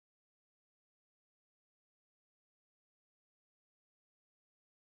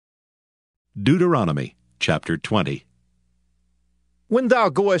Deuteronomy Chapter 20. When thou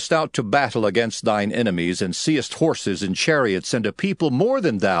goest out to battle against thine enemies, and seest horses and chariots, and a people more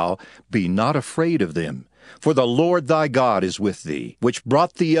than thou, be not afraid of them. For the Lord thy God is with thee, which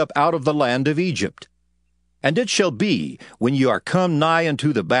brought thee up out of the land of Egypt. And it shall be, when ye are come nigh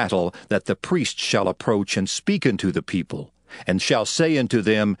unto the battle, that the priest shall approach and speak unto the people, and shall say unto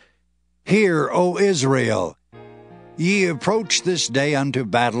them, Hear, O Israel, ye approach this day unto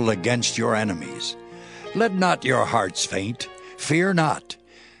battle against your enemies. Let not your hearts faint, fear not,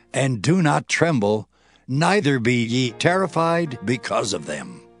 and do not tremble, neither be ye terrified because of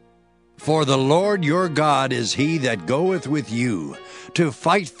them. For the Lord your God is he that goeth with you, to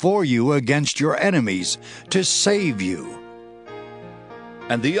fight for you against your enemies, to save you.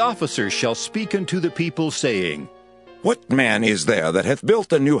 And the officers shall speak unto the people, saying, What man is there that hath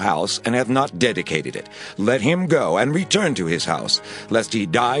built a new house, and hath not dedicated it? Let him go, and return to his house, lest he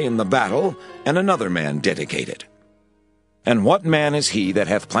die in the battle, and another man dedicate it. And what man is he that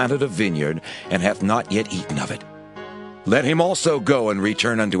hath planted a vineyard, and hath not yet eaten of it? Let him also go and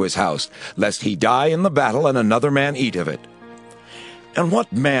return unto his house, lest he die in the battle, and another man eat of it. And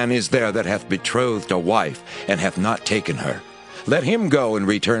what man is there that hath betrothed a wife, and hath not taken her? Let him go and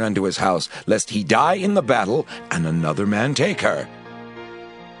return unto his house, lest he die in the battle, and another man take her.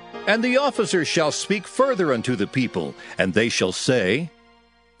 And the officers shall speak further unto the people, and they shall say,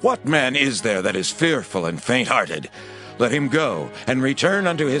 What man is there that is fearful and faint-hearted? Let him go and return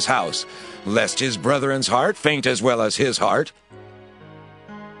unto his house, lest his brethren's heart faint as well as his heart.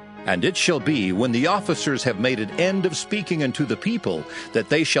 And it shall be, when the officers have made an end of speaking unto the people, that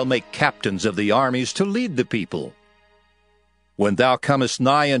they shall make captains of the armies to lead the people. When thou comest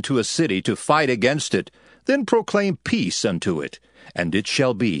nigh unto a city to fight against it, then proclaim peace unto it. And it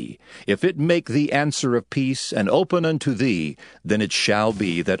shall be, if it make thee answer of peace, and open unto thee, then it shall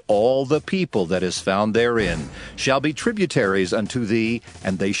be that all the people that is found therein shall be tributaries unto thee,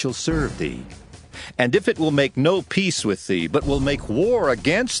 and they shall serve thee. And if it will make no peace with thee, but will make war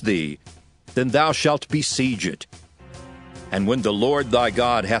against thee, then thou shalt besiege it. And when the Lord thy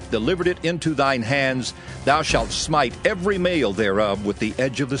God hath delivered it into thine hands, thou shalt smite every male thereof with the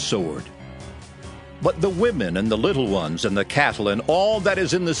edge of the sword. But the women and the little ones and the cattle and all that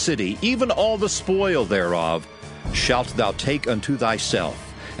is in the city, even all the spoil thereof, shalt thou take unto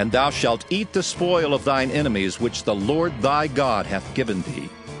thyself, and thou shalt eat the spoil of thine enemies which the Lord thy God hath given thee.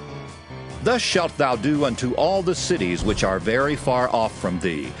 Thus shalt thou do unto all the cities which are very far off from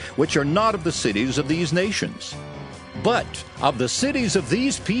thee, which are not of the cities of these nations. But of the cities of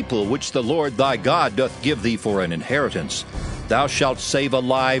these people which the Lord thy God doth give thee for an inheritance, thou shalt save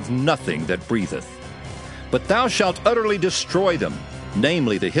alive nothing that breatheth. But thou shalt utterly destroy them,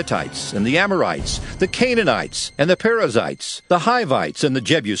 namely the Hittites, and the Amorites, the Canaanites, and the Perizzites, the Hivites, and the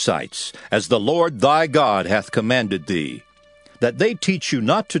Jebusites, as the Lord thy God hath commanded thee, that they teach you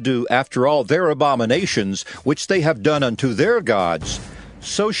not to do after all their abominations which they have done unto their gods,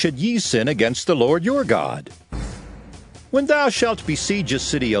 so should ye sin against the Lord your God. When thou shalt besiege a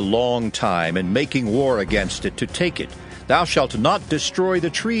city a long time, and making war against it to take it, thou shalt not destroy the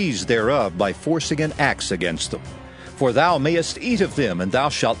trees thereof by forcing an axe against them. For thou mayest eat of them, and thou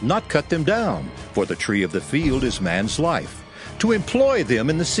shalt not cut them down, for the tree of the field is man's life, to employ them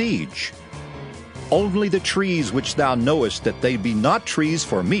in the siege. Only the trees which thou knowest that they be not trees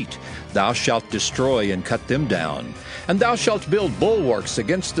for meat, thou shalt destroy and cut them down. And thou shalt build bulwarks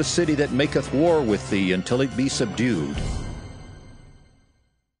against the city that maketh war with thee until it be subdued.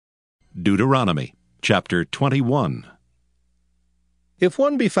 Deuteronomy Chapter 21. If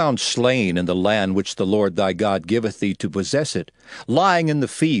one be found slain in the land which the Lord thy God giveth thee to possess it, lying in the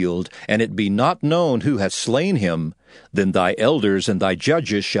field, and it be not known who hath slain him, then thy elders and thy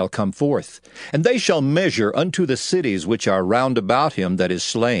judges shall come forth, and they shall measure unto the cities which are round about him that is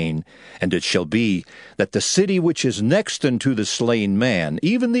slain. And it shall be that the city which is next unto the slain man,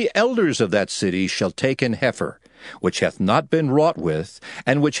 even the elders of that city shall take an heifer, which hath not been wrought with,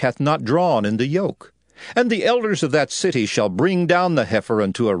 and which hath not drawn in the yoke. And the elders of that city shall bring down the heifer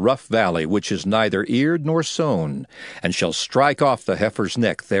unto a rough valley, which is neither eared nor sown, and shall strike off the heifer's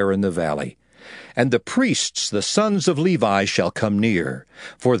neck there in the valley. And the priests, the sons of Levi, shall come near.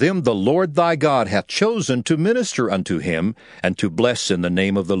 For them the Lord thy God hath chosen to minister unto him, and to bless in the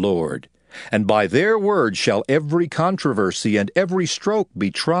name of the Lord. And by their word shall every controversy and every stroke be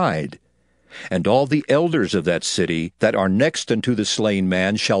tried. And all the elders of that city that are next unto the slain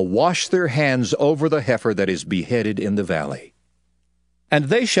man shall wash their hands over the heifer that is beheaded in the valley. And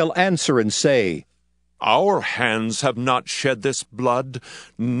they shall answer and say, Our hands have not shed this blood,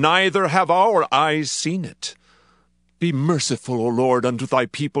 neither have our eyes seen it. Be merciful, O Lord, unto thy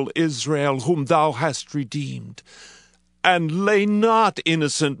people Israel, whom thou hast redeemed. And lay not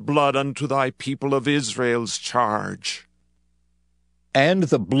innocent blood unto thy people of Israel's charge. And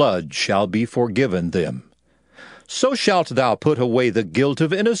the blood shall be forgiven them. So shalt thou put away the guilt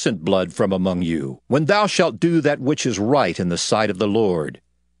of innocent blood from among you, when thou shalt do that which is right in the sight of the Lord.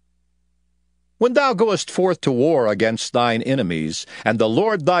 When thou goest forth to war against thine enemies, and the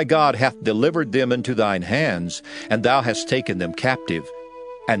Lord thy God hath delivered them into thine hands, and thou hast taken them captive,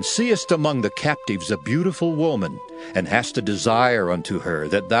 and seest among the captives a beautiful woman, and hast a desire unto her,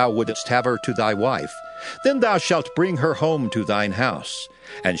 that thou wouldest have her to thy wife, then thou shalt bring her home to thine house,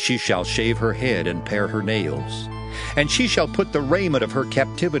 and she shall shave her head and pare her nails. And she shall put the raiment of her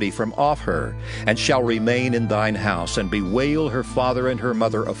captivity from off her, and shall remain in thine house, and bewail her father and her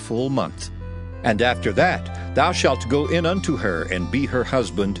mother a full month. And after that thou shalt go in unto her, and be her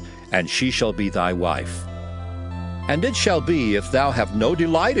husband, and she shall be thy wife. And it shall be, if thou have no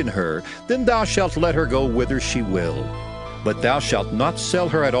delight in her, then thou shalt let her go whither she will. But thou shalt not sell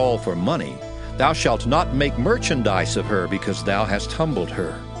her at all for money. Thou shalt not make merchandise of her, because thou hast humbled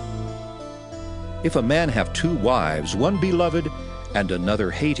her. If a man have two wives, one beloved and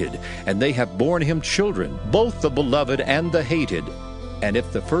another hated, and they have borne him children, both the beloved and the hated, and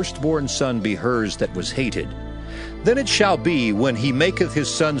if the firstborn son be hers that was hated, then it shall be, when he maketh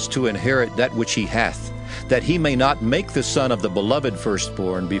his sons to inherit that which he hath, that he may not make the son of the beloved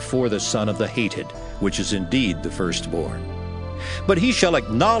firstborn before the son of the hated, which is indeed the firstborn. But he shall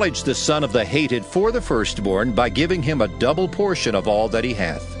acknowledge the son of the hated for the firstborn, by giving him a double portion of all that he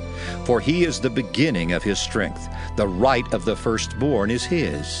hath. For he is the beginning of his strength, the right of the firstborn is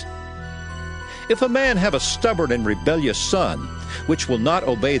his. If a man have a stubborn and rebellious son, which will not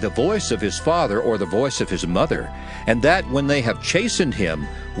obey the voice of his father or the voice of his mother, and that, when they have chastened him,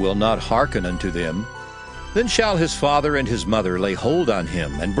 will not hearken unto them, then shall his father and his mother lay hold on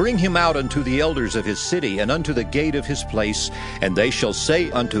him, and bring him out unto the elders of his city, and unto the gate of his place, and they shall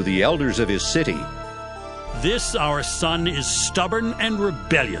say unto the elders of his city, This our son is stubborn and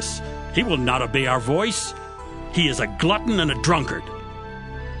rebellious. He will not obey our voice. He is a glutton and a drunkard.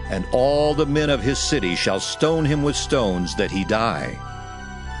 And all the men of his city shall stone him with stones, that he die.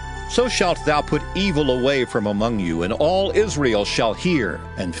 So shalt thou put evil away from among you, and all Israel shall hear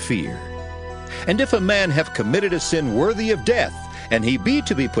and fear. And if a man have committed a sin worthy of death, and he be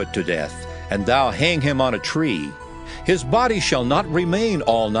to be put to death, and thou hang him on a tree, his body shall not remain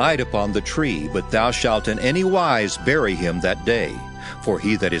all night upon the tree, but thou shalt in any wise bury him that day. For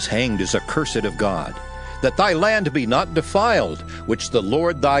he that is hanged is accursed of God, that thy land be not defiled, which the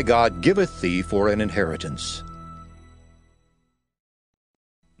Lord thy God giveth thee for an inheritance.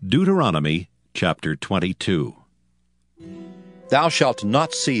 Deuteronomy chapter 22. Thou shalt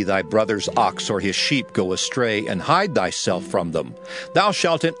not see thy brother's ox or his sheep go astray, and hide thyself from them. Thou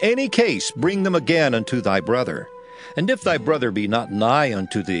shalt in any case bring them again unto thy brother. And if thy brother be not nigh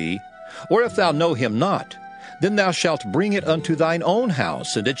unto thee, or if thou know him not, then thou shalt bring it unto thine own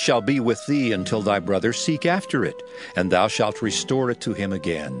house, and it shall be with thee until thy brother seek after it, and thou shalt restore it to him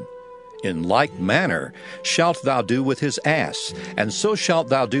again. In like manner shalt thou do with his ass, and so shalt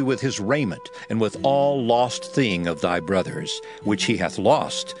thou do with his raiment, and with all lost thing of thy brother's, which he hath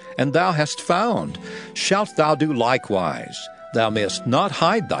lost, and thou hast found, shalt thou do likewise. Thou mayest not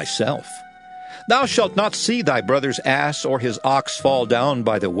hide thyself. Thou shalt not see thy brother's ass or his ox fall down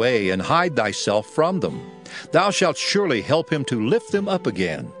by the way, and hide thyself from them. Thou shalt surely help him to lift them up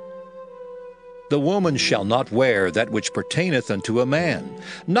again. The woman shall not wear that which pertaineth unto a man,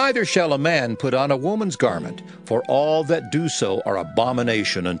 neither shall a man put on a woman's garment, for all that do so are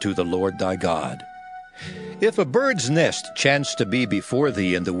abomination unto the Lord thy God. If a bird's nest chance to be before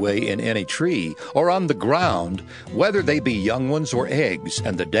thee in the way in any tree, or on the ground, whether they be young ones or eggs,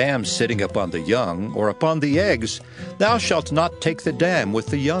 and the dam sitting upon the young, or upon the eggs, thou shalt not take the dam with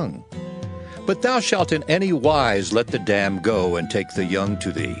the young. But thou shalt in any wise let the dam go, and take the young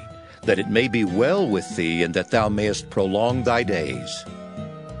to thee, that it may be well with thee, and that thou mayest prolong thy days.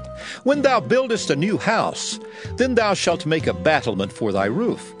 When thou buildest a new house, then thou shalt make a battlement for thy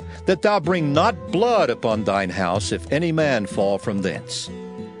roof, that thou bring not blood upon thine house, if any man fall from thence.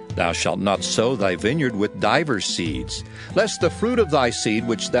 Thou shalt not sow thy vineyard with divers seeds, lest the fruit of thy seed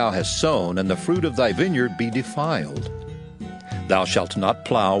which thou hast sown, and the fruit of thy vineyard be defiled. Thou shalt not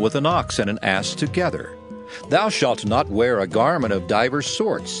plow with an ox and an ass together. Thou shalt not wear a garment of divers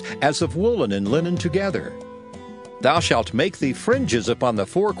sorts, as of woolen and linen together. Thou shalt make thee fringes upon the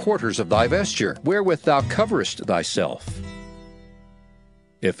four quarters of thy vesture, wherewith thou coverest thyself.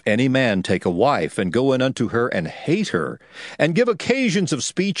 If any man take a wife, and go in unto her, and hate her, and give occasions of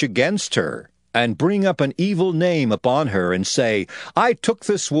speech against her, and bring up an evil name upon her, and say, I took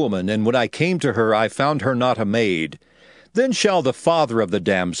this woman, and when I came to her I found her not a maid, then shall the father of the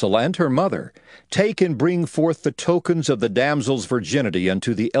damsel and her mother take and bring forth the tokens of the damsel's virginity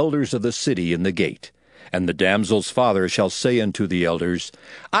unto the elders of the city in the gate. And the damsel's father shall say unto the elders,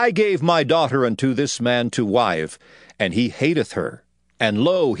 I gave my daughter unto this man to wife, and he hateth her. And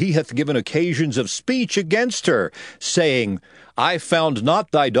lo, he hath given occasions of speech against her, saying, I found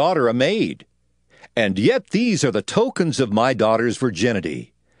not thy daughter a maid. And yet these are the tokens of my daughter's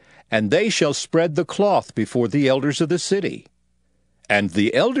virginity. And they shall spread the cloth before the elders of the city. And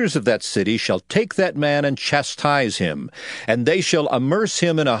the elders of that city shall take that man and chastise him, and they shall amerce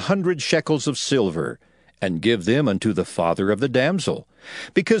him in 100 shekels of silver, and give them unto the father of the damsel,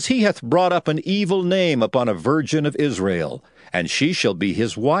 because he hath brought up an evil name upon a virgin of Israel, and she shall be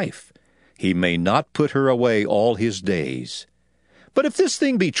his wife. He may not put her away all his days. But if this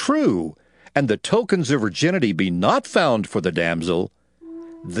thing be true, and the tokens of virginity be not found for the damsel,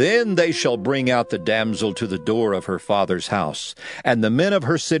 then they shall bring out the damsel to the door of her father's house, and the men of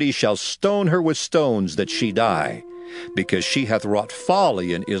her city shall stone her with stones that she die, because she hath wrought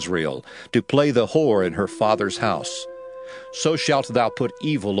folly in Israel, to play the whore in her father's house. So shalt thou put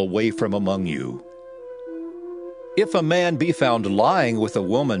evil away from among you. If a man be found lying with a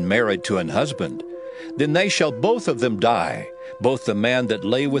woman married to an husband, then they shall both of them die, both the man that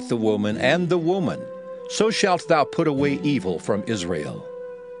lay with the woman and the woman. So shalt thou put away evil from Israel.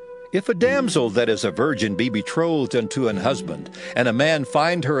 If a damsel that is a virgin be betrothed unto an husband, and a man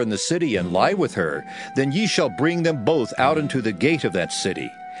find her in the city and lie with her, then ye shall bring them both out into the gate of that city,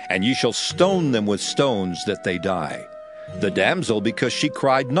 and ye shall stone them with stones that they die. The damsel because she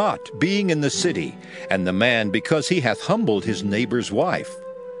cried not, being in the city, and the man because he hath humbled his neighbor's wife.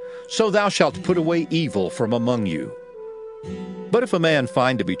 So thou shalt put away evil from among you. But if a man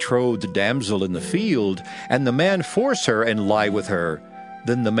find a betrothed damsel in the field, and the man force her and lie with her,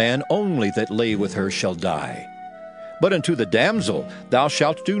 then the man only that lay with her shall die. But unto the damsel thou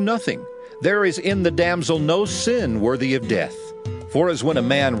shalt do nothing. There is in the damsel no sin worthy of death. For as when a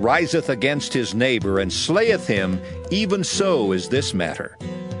man riseth against his neighbor and slayeth him, even so is this matter.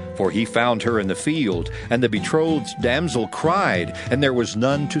 For he found her in the field, and the betrothed damsel cried, and there was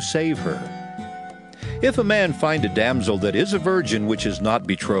none to save her. If a man find a damsel that is a virgin which is not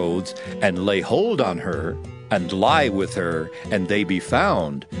betrothed, and lay hold on her, and lie with her, and they be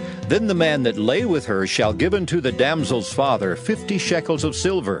found, then the man that lay with her shall give unto the damsel's father 50 shekels of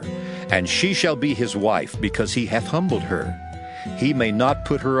silver, and she shall be his wife, because he hath humbled her. He may not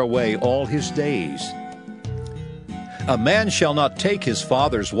put her away all his days. A man shall not take his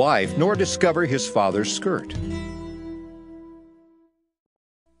father's wife, nor discover his father's skirt.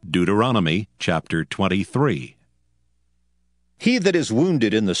 Deuteronomy chapter 23. He that is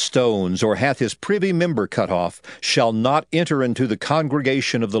wounded in the stones, or hath his privy member cut off, shall not enter into the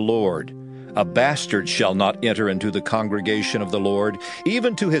congregation of the Lord. A bastard shall not enter into the congregation of the Lord.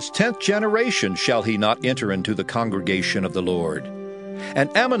 Even to his 10th generation shall he not enter into the congregation of the Lord. An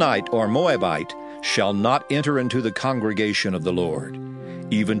Ammonite or Moabite shall not enter into the congregation of the Lord.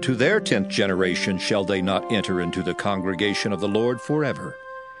 Even to their 10th generation shall they not enter into the congregation of the Lord forever.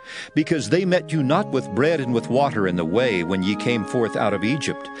 Because they met you not with bread and with water in the way when ye came forth out of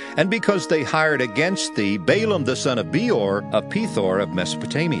Egypt, and because they hired against thee Balaam the son of Beor of Pethor of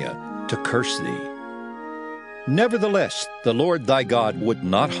Mesopotamia, to curse thee. Nevertheless, the Lord thy God would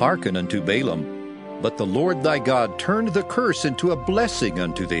not hearken unto Balaam, but the Lord thy God turned the curse into a blessing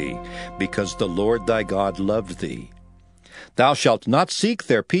unto thee, because the Lord thy God loved thee. Thou shalt not seek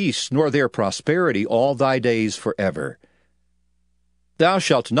their peace nor their prosperity all thy days forever. Thou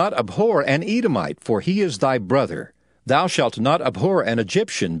shalt not abhor an Edomite, for he is thy brother. Thou shalt not abhor an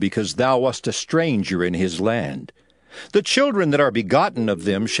Egyptian, because thou wast a stranger in his land. The children that are begotten of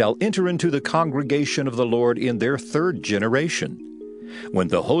them shall enter into the congregation of the Lord in their 3rd generation. When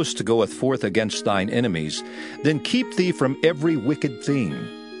the host goeth forth against thine enemies, then keep thee from every wicked thing.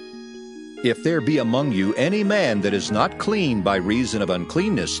 If there be among you any man that is not clean by reason of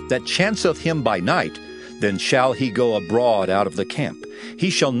uncleanness, that chanceth him by night, then shall he go abroad out of the camp. He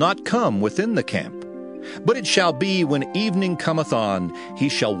shall not come within the camp. But it shall be, when evening cometh on, he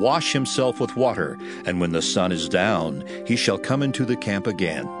shall wash himself with water, and when the sun is down, he shall come into the camp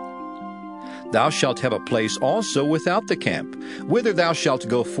again. Thou shalt have a place also without the camp, whither thou shalt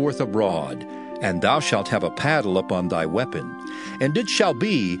go forth abroad, and thou shalt have a paddle upon thy weapon. And it shall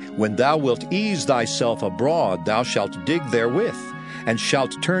be, when thou wilt ease thyself abroad, thou shalt dig therewith, and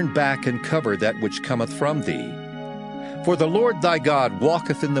shalt turn back and cover that which cometh from thee. For the Lord thy God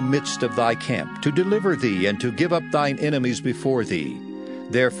walketh in the midst of thy camp, to deliver thee, and to give up thine enemies before thee.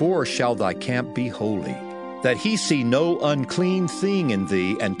 Therefore shall thy camp be holy, that he see no unclean thing in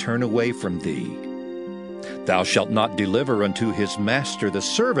thee, and turn away from thee. Thou shalt not deliver unto his master the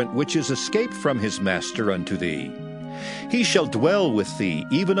servant which is escaped from his master unto thee. He shall dwell with thee,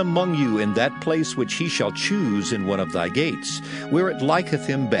 even among you, in that place which he shall choose in one of thy gates, where it liketh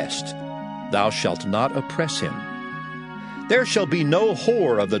him best. Thou shalt not oppress him. There shall be no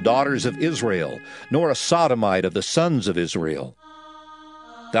whore of the daughters of Israel, nor a sodomite of the sons of Israel.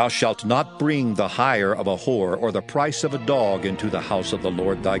 Thou shalt not bring the hire of a whore or the price of a dog into the house of the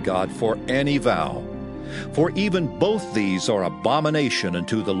Lord thy God for any vow. For even both these are abomination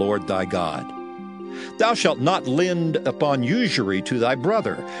unto the Lord thy God. Thou shalt not lend upon usury to thy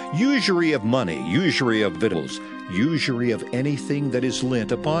brother, usury of money, usury of victuals, usury of anything that is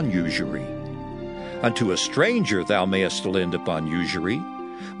lent upon usury. Unto a stranger thou mayest lend upon usury,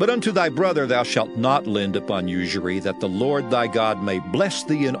 but unto thy brother thou shalt not lend upon usury, that the Lord thy God may bless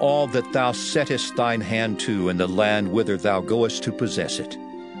thee in all that thou settest thine hand to in the land whither thou goest to possess it.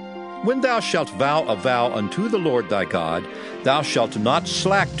 When thou shalt vow a vow unto the Lord thy God, thou shalt not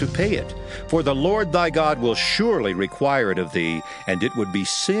slack to pay it, for the Lord thy God will surely require it of thee, and it would be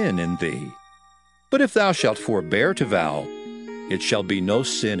sin in thee. But if thou shalt forbear to vow, it shall be no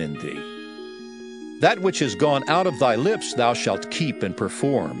sin in thee. That which is gone out of thy lips thou shalt keep and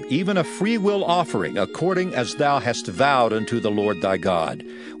perform, even a freewill offering, according as thou hast vowed unto the Lord thy God,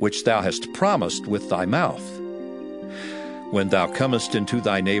 which thou hast promised with thy mouth. When thou comest into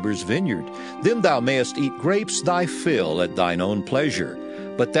thy neighbor's vineyard, then thou mayest eat grapes thy fill at thine own pleasure,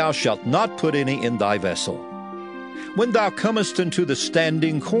 but thou shalt not put any in thy vessel. When thou comest into the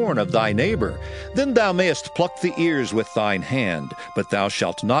standing corn of thy neighbor, then thou mayest pluck the ears with thine hand, but thou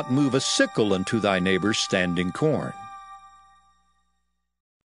shalt not move a sickle unto thy neighbor's standing corn.